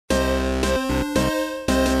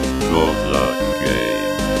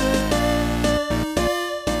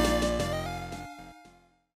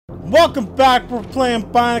welcome back. We're playing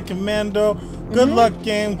Bionic Commando. Good luck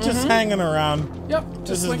game, just hanging around. Yep, just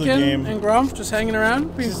this Lincoln is the game. and Gromph just hanging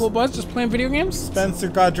around, being cool buds, just playing video games. Spencer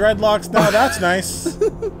got dreadlocks now, that's nice.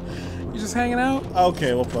 You just hanging out?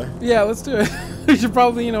 Okay, we'll play. Yeah, let's do it. We should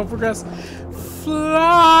probably, you know, progress.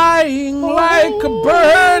 Flying like a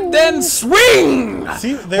bird, then swing!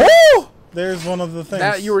 See, there's one of the things.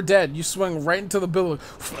 That, you were dead. You swung right into the bill.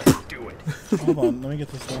 Do it. Hold on, let me get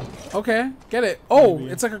this one. Okay, get it. Oh,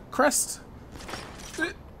 Maybe. it's like a crest.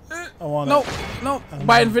 I want No, it. no.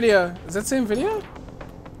 By NVIDIA. Does that say NVIDIA?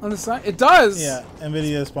 On the side? It does! Yeah,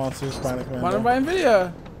 NVIDIA sponsors Bionic Commando. Wanted by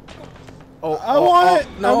NVIDIA. Oh, I want it!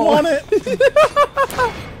 No. I want it!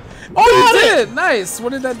 Oh, you did! Nice! What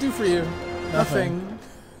did that do for you? Nothing.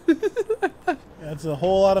 That's a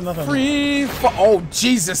whole lot of nothing. Oh,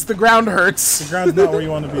 Jesus, the ground hurts. The ground's not where you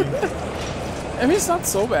want to be. I mean, it's not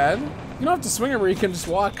so bad. You don't have to swing it where you can just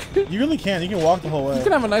walk. You really can. You can walk the whole way. You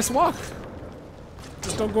can have a nice walk.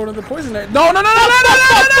 Just don't go to the poison area. No, no, no, no, no, no,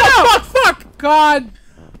 no, no! Fuck, fuck! God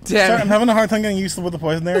damn Sorry, it. I'm having a hard time getting used to what the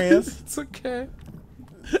poison area is. It's okay.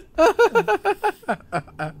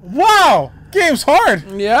 Wow! Game's hard!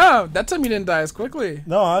 Yeah, that time you didn't die as quickly.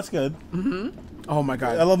 No, that's good. Oh my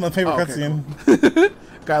God. I love my favorite Oh, okay, cutscene. cool.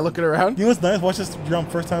 Guy looking around. You know what's nice? Watch this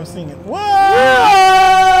jump first time seeing it. Whoa!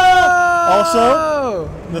 Oh! Also,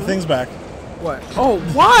 the thing's back. What? Oh,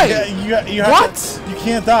 why? Yeah, you have What? To, you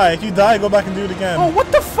can't die. If you die, go back and do it again. Oh,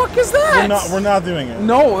 what the fuck is that? We're not doing it.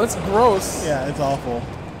 No, that's gross. Yeah, it's awful.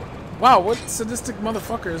 Wow, what sadistic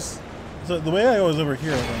motherfuckers. So the way I go is over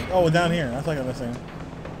here, I think. Oh, down here. That's like I'm missing.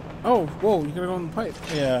 Oh, whoa, you gotta go in the pipe.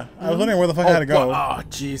 Yeah. I was wondering where the fuck I had to go. Oh,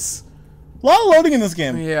 jeez. A lot of loading in this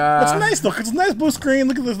game. Yeah. It's nice though, 'cause it's a nice blue screen.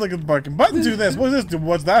 Look at this, like a button. Button do this. What does this do?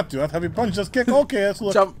 What's that do? That's heavy punch, just kick. Okay, let's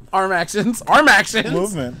look. Jump, arm actions. Arm actions!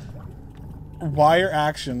 Movement. Wire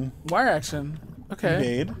action. Wire action. Okay.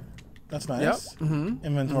 Evade. That's nice. Yep.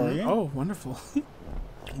 Inventory. Oh, wonderful.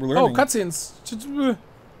 We're Oh, learning. cutscenes.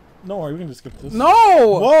 No worry, we can just skip this. No!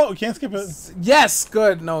 Whoa, you can't skip it. Yes,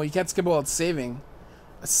 good. No, you can't skip it while it's saving.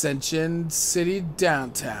 Ascension City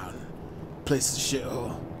Downtown. Place to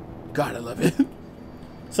show. God, I love it.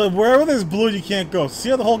 So wherever there's blue, you can't go. See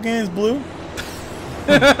how the whole game's blue?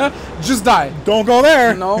 Just die. Don't go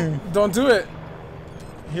there. No, don't do it.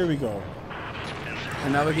 Here we go.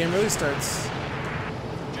 And now the game really starts.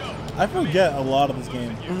 I forget a lot of this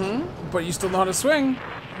game. But you still know how to swing.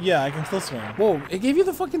 Yeah, I can still swing. Whoa, it gave you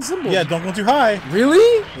the fucking symbol. Yeah, don't go too high.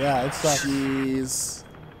 Really? Yeah, it sucks. Jeez.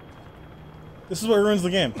 This is what ruins the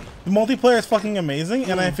game. The multiplayer is fucking amazing,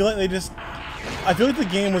 and I feel like I feel like the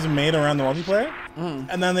game was made around the multiplayer,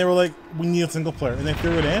 and then they were like, we need a single player, and they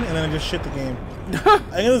threw it in, and then it just shit the game. I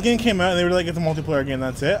think this game came out, and they were like, it's a multiplayer game,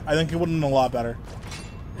 that's it. I think it would have been a lot better.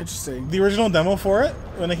 Interesting. The original demo for it,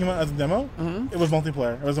 when it came out as a demo, it was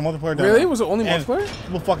multiplayer. It was a multiplayer demo. Really? Was it only And multiplayer?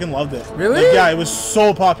 people fucking loved it. Really? Like, yeah, it was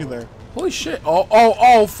so popular. Holy shit.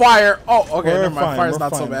 Oh, fire. Oh, okay, We're never mind. fine, Fire's we're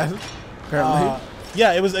not so fine. bad. Apparently.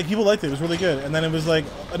 Yeah, it was like people liked it. It was really good. And then it was like,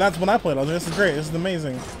 and that's when I played. I was like, this is great. This is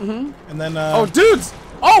amazing. And then Oh, dudes!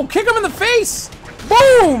 Oh, kick him in the face!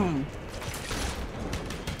 Boom!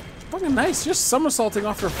 Fucking nice. Just somersaulting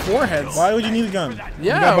off their foreheads. why would you need a gun?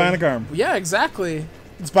 Yeah. You got Bionic arm. Yeah, exactly.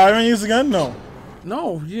 Did Spider-Man use a gun? No.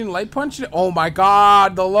 No, you didn't light punch it? Oh my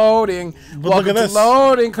god, the loading. But Welcome look at to this.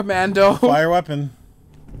 loading, Commando. Fire weapon.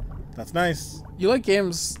 That's nice. You like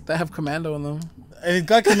games that have Commando in them. It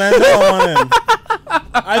got Commando on in.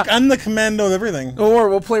 I'm the Commando of everything. Or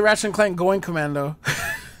we'll play Ratchet and Clank Going Commando.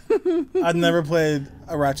 I've never played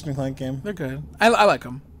a Ratchet and Clank game. They're good. I like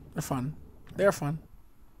them. They're fun. They're fun.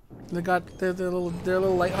 They're little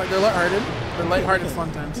lighthearted. They're lighthearted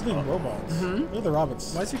fun times. Look at the robots. Look at the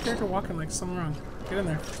robots. Why is your character walking like something wrong? Get in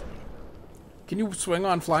there. Can you swing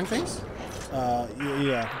on flying things?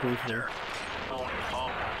 Yeah, briefly.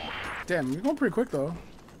 Damn, you're going pretty quick though.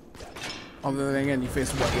 Although then again, you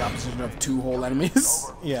face what, the opposition of 2 whole enemies?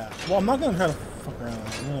 Yeah. Well, I'm not gonna try to fuck around.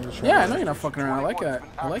 I'm gonna just try Yeah, to- I know you're not fucking around. I like that.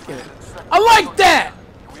 I like it. I like that!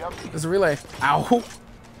 There's a relay. Ow. Oh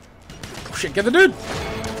shit, get the dude!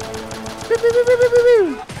 Beep, beep, beep, beep, beep,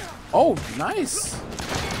 beep, beep. Oh, nice.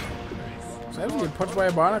 So that was get punched by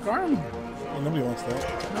a bionic arm. Yeah, nobody wants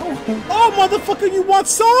that. No. Oh, motherfucker, you want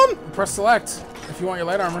some? Press select if you want your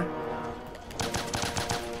light armor.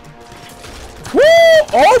 Woo!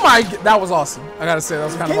 Oh my! That was awesome. I gotta say that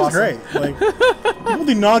was kind of awesome. Great. Like, people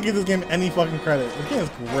do not give this game any fucking credit. This game is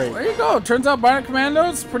great. There you go. Turns out Bionic Commando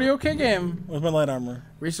is a pretty okay game. Where's my light armor?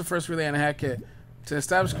 Reach the first relay and a hack kit to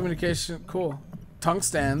establish communication. Cool.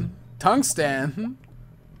 Tungsten. Tungsten.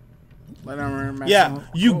 Light armor. Maximum. Yeah,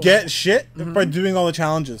 you Cool. get shit by doing all the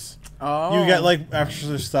challenges. Oh. You get like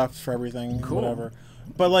extra stuff for everything, Cool. whatever.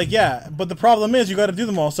 But like, yeah. But the problem is you got to do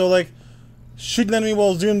them all. So like, shoot an enemy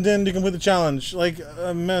while zoomed in to complete the challenge. Like,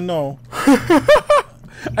 man, no.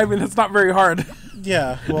 I mean, that's not very hard.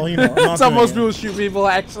 Yeah. Well, you know, I'm not That's how doing most it. people shoot people,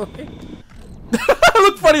 actually. I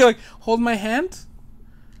look funny. Like, hold my hand.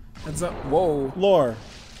 That's up. Whoa. Lore.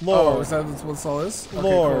 Oh, is that what this all is? Okay,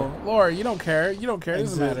 Lore. cool. Lore, you don't care. You don't care. It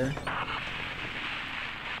doesn't matter.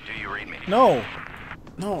 Do you read me? No.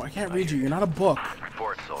 No, I can't read you. You're not a book.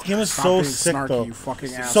 Report, This soldier. game is Stop so being sick, snarky, though. you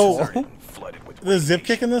fucking asshole. So, Flooded with the zip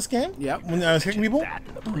kick in this game, Yep. when I was kicking people,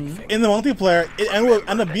 briefing. in the multiplayer, it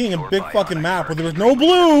ended up being a big fucking map where there was no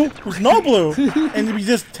blue, and there'd be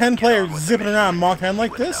just 10 players zipping around Mach 10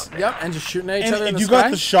 like this. Yep, and just shooting at each And other in if the you sky.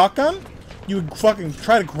 got the shotgun, you would fucking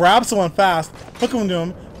try to grab someone fast, hook them to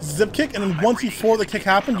him, zip kick, and then once before the kick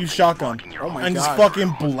happened, you shotgun. Oh my and just God.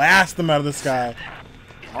 fucking blast them out of the sky.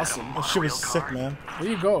 Awesome. That shit was sick, man. Where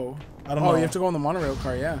you go? I don't know. Oh, you have to go in the monorail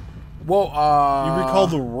car, yeah. Whoa, You recall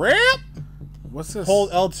the rip? what's this?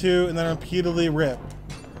 Hold L2 and then repeatedly rip.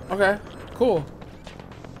 Okay, cool.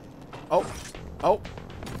 Oh,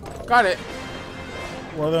 got it.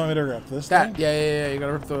 What do they want me to rip? This That, thing? yeah, you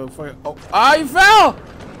gotta rip the fucking, oh, ah, you fell!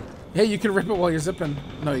 Hey, you can rip it while you're zipping.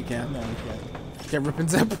 No, you can't. No, you Can't rip and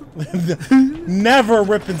zip. can't. Never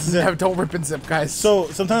rip and zip. Yeah, don't rip and zip, guys. So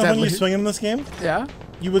sometimes when Deadly. you swing in this game, Yeah?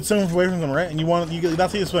 you would swing away from them, right? And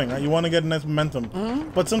that's how you swing, right? You want to get a nice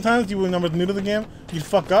momentum. But sometimes you, when you're new to the game, you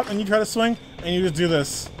fuck up and you try to swing and you just do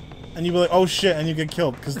this, and you be like, oh shit, and you get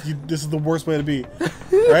killed because this is the worst way to be,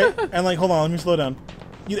 right? And like, hold on, let me slow down.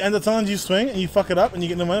 You end up sometimes you swing and you fuck it up and you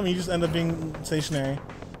get no momentum and you just end up being stationary.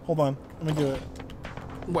 Hold on, let me do it.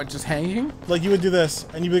 What, just hanging? Like you would do this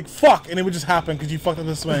and you'd be like, fuck, and it would just happen because you fucked up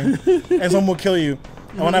the swing, and someone will kill you.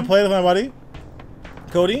 And when I played with my buddy,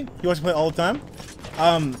 Cody, he watched me play all the time.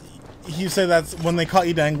 He said that's when they caught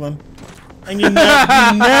you dangling, and you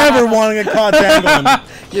never want to get caught dangling.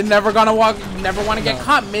 You're never gonna never want to get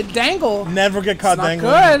caught mid-dangle. Never get caught Not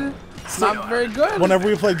dangling. good. It's not very good. Whenever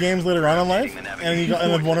we play games later on in life, and you got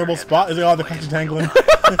in a vulnerable spot, it's like, oh, they caught you dangling.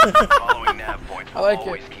 Following nav points will I like it.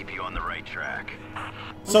 always keep you on the right track.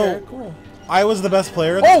 So Okay, cool. I was the best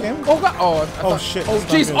player in this game. Oh god. Oh, I thought, shit, Oh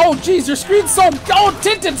that's not jeez. good. Oh jeez. Your screen's so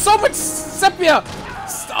tinted. So much sepia.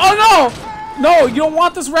 Oh no. No, you don't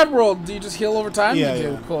want this red world. Do you just heal over time? Yeah, You do.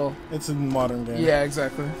 yeah. Cool. It's a modern game. Yeah,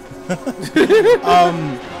 exactly.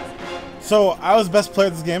 So I was best player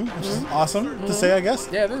of this game, which is awesome to say, I guess.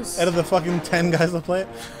 Yeah, it is. Out of the fucking 10 guys that play it.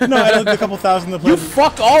 No, out of the couple thousand that play You it.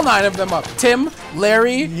 fucked all 9 of them up. Tim,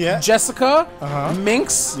 Larry, Yeah. Jessica, Uh-huh.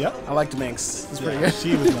 Minx. Yep. I liked Minx. It's pretty Yeah, good.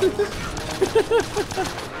 she was nice.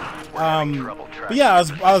 Trouble track. But yeah,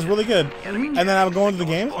 I was really good. And then I would go into the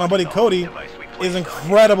game. My buddy Cody is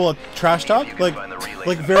incredible at trash talk. Like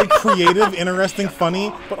very creative, interesting,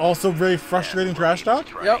 funny, but also very frustrating trash talk.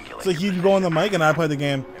 Yep. So he'd go on the mic and I'd play the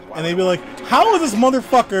game. And they'd be like, how is this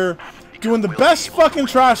motherfucker doing the best fucking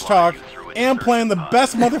trash talk and playing the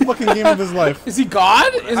best motherfucking game of his life? Is he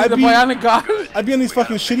God? Is he I'd the be- Bionic God? I'd be on these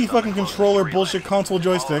fucking shitty fucking controller bullshit console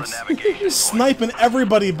joysticks, sniping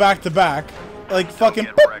everybody back to back. Like fucking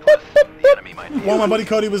boop, boop, boop, boop. While my buddy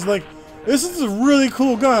Cody was like, this is a really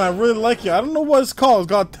cool gun, I really like it. I don't know what it's called. It's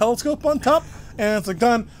got a telescope on top, and it's a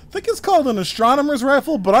gun. I think it's called an astronomer's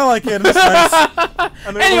rifle, but I like it. It's nice.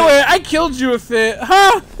 And they're Anyway, like- I killed you with it,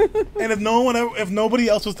 huh? and if nobody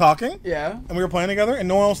else was talking, Yeah. and we were playing together, and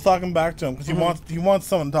no one else was talking back to him because he wants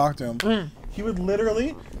someone to talk to him. He would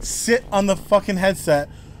literally sit on the fucking headset,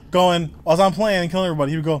 going while I'm playing and killing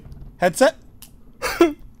everybody. He would go, headset,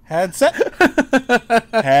 headset,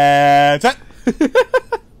 headset,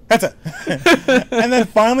 headset, and then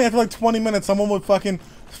finally after like 20 minutes, someone would fucking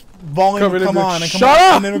volume Covered would in come the- on and come Shut on,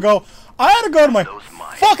 up! and they would go, I had to go to my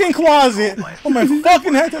fucking closet on my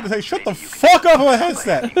fucking headset to say, shut the fuck up about a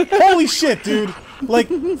headset. Holy shit, dude. Like,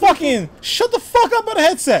 fucking, shut the fuck up about a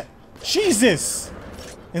headset. Jesus.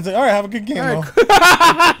 And it's like, alright, have a good game, All though.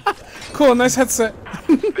 right. Cool, nice headset.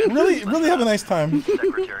 Really have a nice time.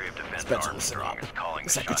 Secretary of Defense Spencer, Armstrong listen up. is calling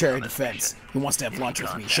Secretary of shots Defense. He wants to have lunch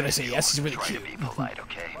with me. Should I say yes? He's really Try to cute. be polite,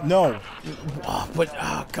 okay? No. Oh, but,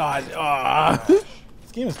 oh, God.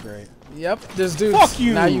 This game is great. Yep, there's dudes. Fuck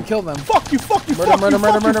you. Now you kill them. Fuck you, fuck you, Murder, fuck murder, you,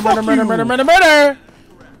 murder, fuck murder, you, murder, fuck murder, you. murder, murder, murder.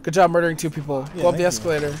 Good job murdering 2 people. Yeah, Go up the thank you.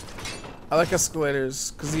 escalator. I like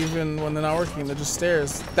escalators, because even when they're not working, they're just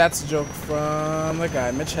stairs. That's a joke from the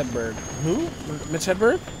guy, Mitch Hedberg. Who? Mitch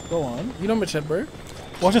Hedberg? Go on. You know Mitch Hedberg.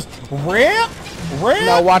 Watch this. Rip! Rip!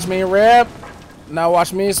 Now watch me rip. Now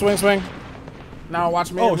watch me swing, swing. Now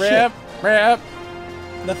watch me Oh, rip, shit. rip.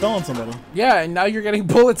 That fell on somebody. Yeah, and now you're getting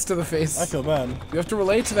bullets to the face. I feel bad. You have to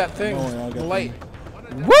relate to that thing. Oh, yeah, I'll get The light.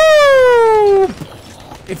 them. Woo!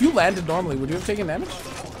 If you landed normally, would you have taken damage?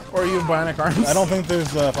 Or you have bionic arms? I don't think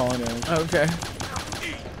there's falling damage. Okay.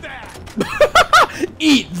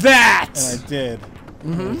 Eat that! And I did. It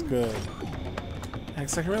was good.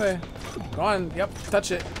 Next second relay. Go on. Yep.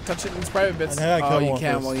 Touch it. Touch it in its private bits. I gotta Oh, kill you one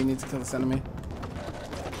can't. first. Well, you need to kill this enemy.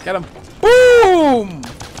 Get him. Boom!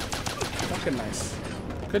 Fucking nice.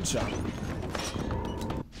 Good job.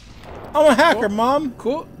 I'm a hacker, Mom.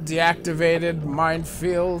 Cool. Deactivated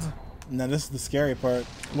minefield. Now this is the scary part.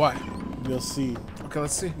 What? You'll see. Okay,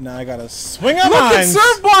 let's see. Now I gotta swing on Look mines. at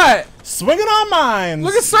Servebot! Swinging on mines.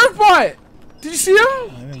 Look at Servebot! Did you see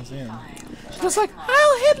him? I didn't see him. He was like,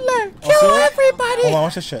 Heil Hitler! Oh, see Kill that? everybody! Hold on,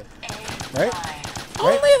 watch this shit. Right?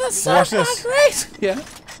 Only the Watch Servebot this. grace! Yeah.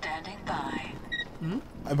 Standing by.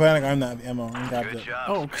 I Bionic Arm that ammo and grabbed Good it. job.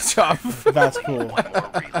 Oh, good job. That's cool. One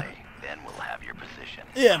more relay, then we'll have your position.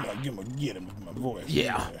 Yeah, I'm gonna get him with my voice.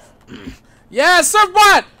 Yeah. Yeah,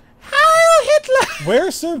 Servebot! Heil Hitler!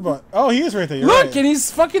 Where's Servebot? Oh, he is right there. You're Look, right. and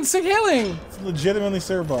he's fucking sick hailing. It's legitimately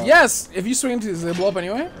Servebot. Yes, if you swing into these, they blow up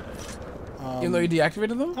anyway? Even though you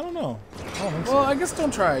deactivated them? I don't know. I don't think so. Well, I guess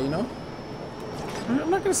don't try, you know? I'm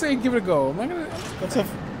not gonna say give it a go. I'm not gonna... That's a.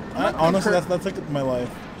 Honestly, that's like my life.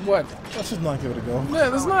 What? Let's just not give it a go. Yeah,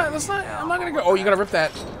 that's not, I'm not gonna go. Oh, you gotta rip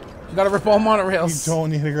that. You gotta rip all monorails. You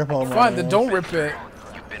don't need to grip all my Fine, then don't rip it.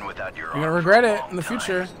 You've been without your You're gonna arm regret for a it long in the time.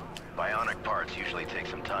 future. Bionic parts usually take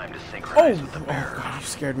some time to Oh! synchronize with the Oh, bearer. God, you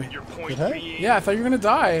scared me. Did I? Yeah, I thought you were gonna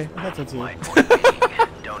die. That's it too. My point being,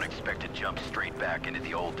 don't expect to jump straight back into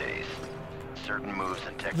the old days. Certain moves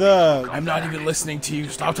and techniques. will come I'm not back. even listening to you.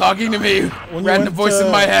 Stop talking to me. When you Random went voice to-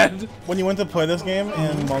 in my head. When you went to play this game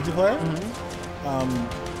in multiplayer,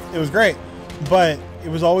 it was great, but it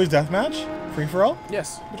was always deathmatch, free for all,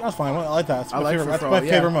 Yes. which I was fine with. I like that. That's I my like favorite, free that's for my all,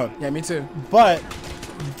 yeah. favorite mode. Yeah, me too. But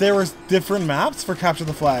there was different maps for Capture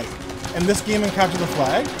the Flag, and this game in Capture the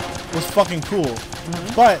Flag was fucking cool.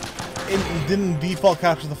 But it didn't default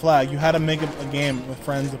Capture the Flag. You had to make a game with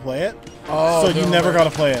friends to play it. Oh, So you don't never worry. got to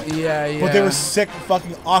play it. Yeah, yeah. But they were sick,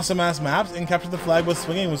 fucking awesome ass maps, and Capture the Flag was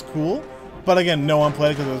swinging was cool. But again, no one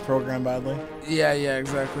played it because it was programmed badly. Yeah, yeah,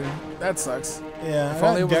 exactly. That sucks. Yeah, If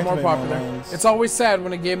only it was more deactivate popular. mines. It's always sad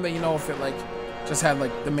when a game that you know if it like just had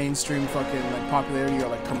like the mainstream fucking like popularity or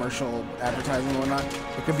like commercial advertising and whatnot,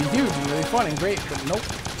 it could be huge and really fun and great. But nope,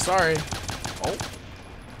 sorry. Oh.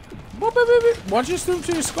 Boop, boop, boop, boop. Why don't you zoom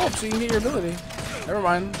to your scope so you can get your ability? Never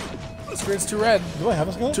mind. The screen's too red. Do I have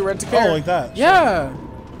a scope? Too red to care. Oh, like that. Yeah.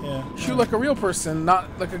 Yeah. Shoot like a real person, not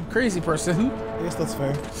like a crazy person. I guess that's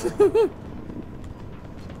fair.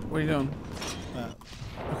 What are you doing? That.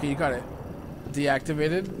 Okay, you got it.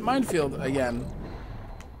 Deactivated minefield again.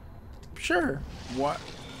 Sure. What?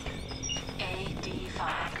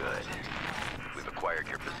 AD5. Good. We've acquired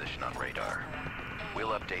your position on radar. We'll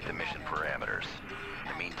update the mission parameters.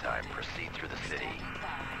 In the meantime, proceed through the city.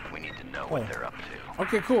 We need to know what Oh. they're up to.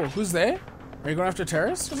 Okay, cool. Who's they? Are you going after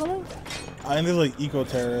terrorists or something? I think there's like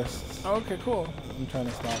eco-terrorists. Oh, okay, cool. I'm trying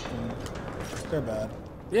to stop them. They're bad.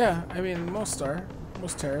 Yeah, I mean, most are.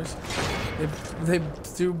 Most terrorists. They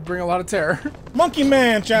do bring a lot of terror. Monkey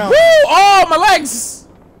Man Woo! challenge. Oh, my legs!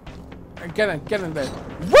 Get in there.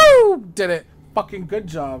 Woo! Did it. Fucking good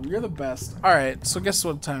job. You're the best. Alright, so guess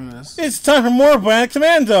what time it is? It's time for more Bionic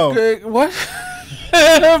Commando. What?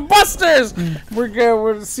 Busters! We're good.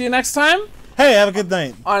 We'll see you next time. Hey, have a good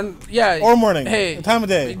night. Yeah. Or morning. Hey. The time of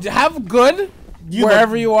day. Have good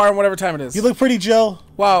wherever you are and whatever time it is. You look pretty, Jill.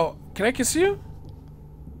 Wow. Can I kiss you?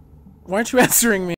 Why aren't you answering me?